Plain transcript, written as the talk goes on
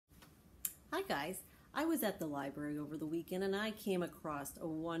Hi guys, I was at the library over the weekend and I came across a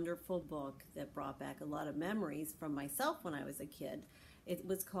wonderful book that brought back a lot of memories from myself when I was a kid. It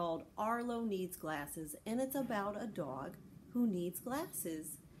was called Arlo Needs Glasses, and it's about a dog who needs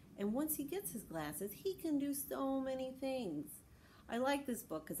glasses. And once he gets his glasses, he can do so many things. I like this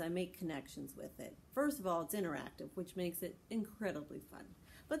book because I make connections with it. First of all, it's interactive, which makes it incredibly fun.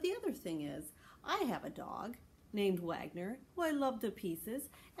 But the other thing is, I have a dog named Wagner, who I love to pieces,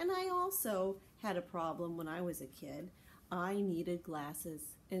 and I also had a problem when I was a kid. I needed glasses,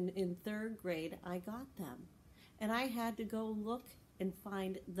 and in third grade I got them. And I had to go look and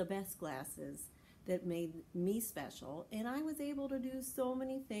find the best glasses that made me special, and I was able to do so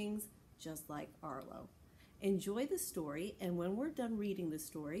many things just like Arlo. Enjoy the story, and when we're done reading the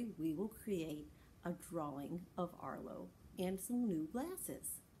story, we will create a drawing of Arlo and some new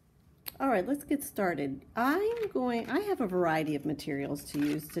glasses. All right, let's get started. I have a variety of materials to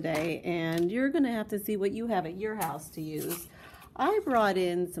use today, and you're going to have to see what you have at your house to use. I brought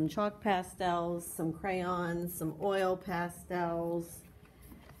in some chalk pastels, some crayons, some oil pastels,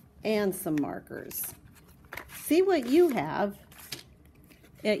 and some markers. See what you have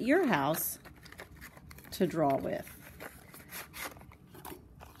at your house to draw with.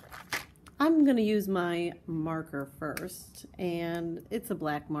 I'm going to use my marker first, and it's a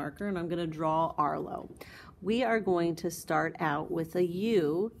black marker, and I'm going to draw Arlo. We are going to start out with a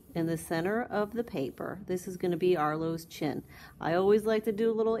U in the center of the paper. This is going to be Arlo's chin. I always like to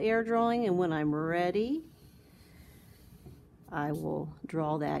do a little air drawing, and when I'm ready, I will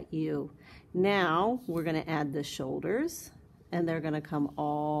draw that U. Now we're going to add the shoulders, and they're going to come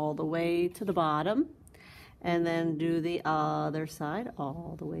all the way to the bottom. And then do the other side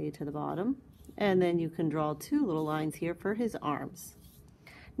all the way to the bottom. And then you can draw two little lines here for his arms.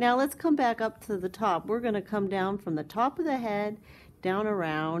 Now let's come back up to the top. We're going to come down from the top of the head down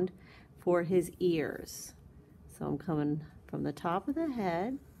around for his ears. So I'm coming from the top of the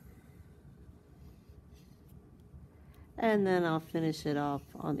head. And then I'll finish it off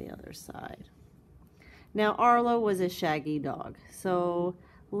on the other side. Now Arlo was a shaggy dog, so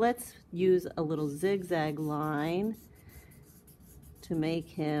let's use a little zigzag line to make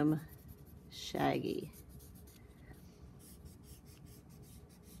him shaggy.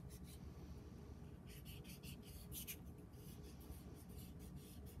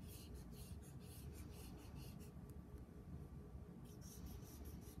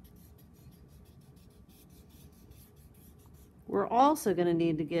 We're also going to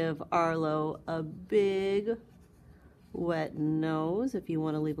need to give Arlo a big wet nose. If you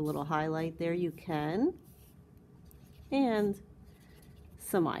want to leave a little highlight there, you can. And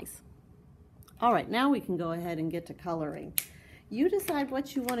some eyes. All right, now we can go ahead and get to coloring. You decide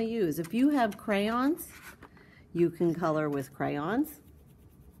what you want to use. If you have crayons, you can color with crayons.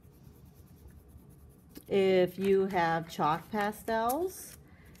 If you have chalk pastels,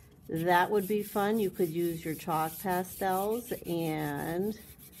 that would be fun. You could use your chalk pastels and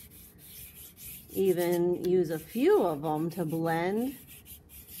even use a few of them to blend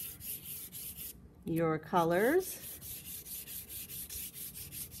your colors.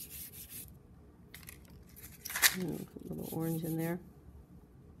 Put a little orange in there.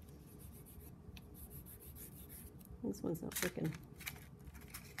 This one's not working.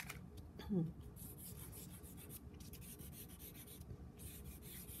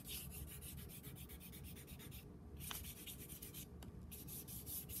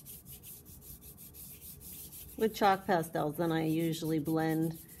 With chalk pastels, then I usually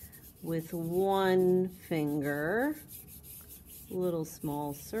blend with one finger, little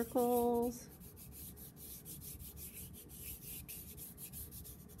small circles.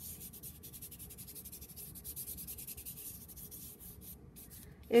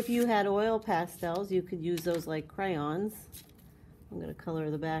 If you had oil pastels, you could use those like crayons. I'm going to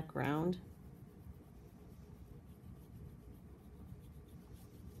color the background.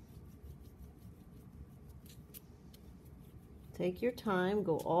 Take your time,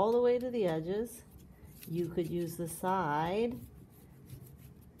 go all the way to the edges. You could use the side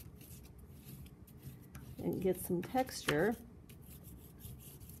and get some texture.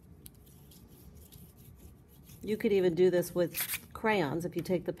 You could even do this with crayons if you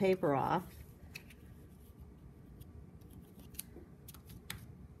take the paper off.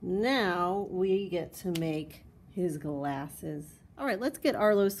 Now we get to make his glasses. All right, let's get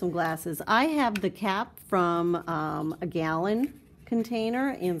Arlo some glasses. I have the cap from a gallon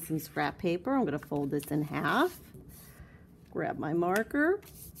container and some scrap paper. I'm going to fold this in half. Grab my marker.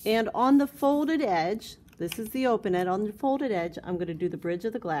 And on the folded edge, this is the open edge, on the folded edge, I'm going to do the bridge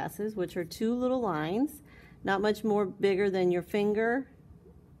of the glasses, which are two little lines, not much more bigger than your finger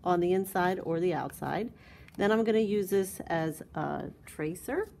on the inside or the outside. Then I'm going to use this as a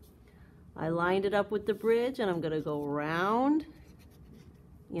tracer. I lined it up with the bridge, and I'm going to go around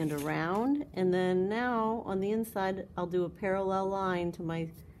and around, and then now on the inside I'll do a parallel line to my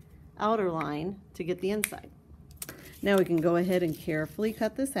outer line to get the inside. Now we can go ahead and carefully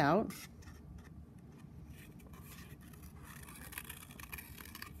cut this out.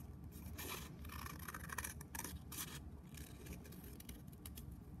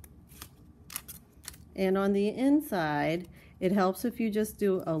 And on the inside, it helps if you just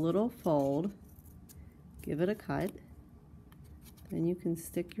do a little fold, give it a cut, then you can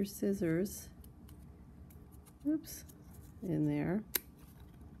stick your scissors, oops, in there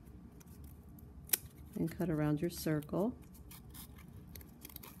and cut around your circle.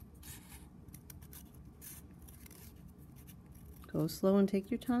 Go slow and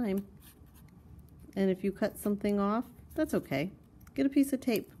take your time. And if you cut something off, that's okay. Get a piece of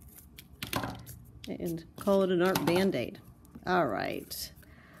tape and call it an art band-aid. All right,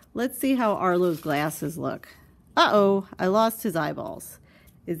 let's see how Arlo's glasses look. Uh-oh, I lost his eyeballs.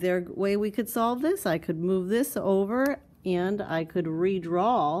 Is there a way we could solve this? I could move this over and I could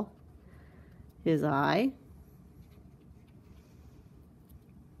redraw his eye.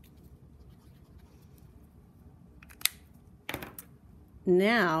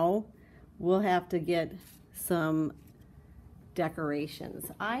 Now we'll have to get some decorations.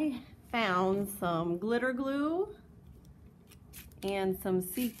 I found some glitter glue and some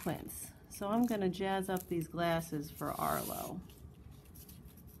sequins. So I'm going to jazz up these glasses for Arlo.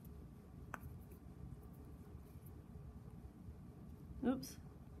 Oops.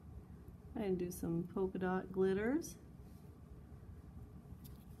 I didn't do some polka dot glitters.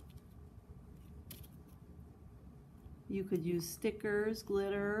 You could use stickers,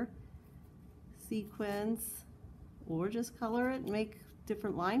 glitter, sequins, or just color it and make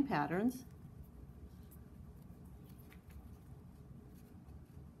different line patterns.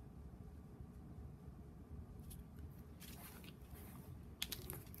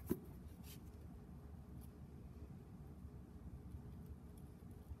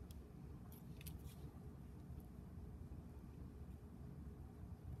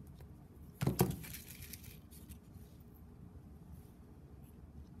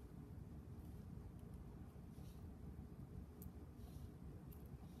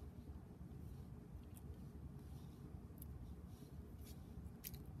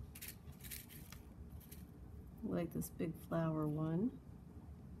 Like this big flower one.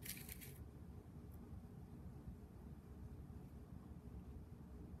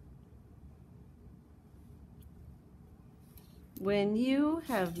 When you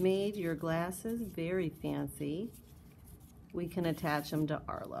have made your glasses very fancy, we can attach them to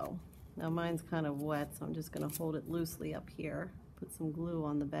Arlo. Now mine's kind of wet, so I'm just going to hold it loosely up here. Put some glue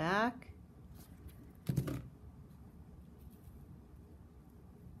on the back.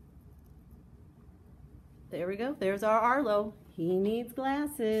 There we go. There's our Arlo. He needs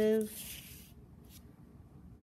glasses.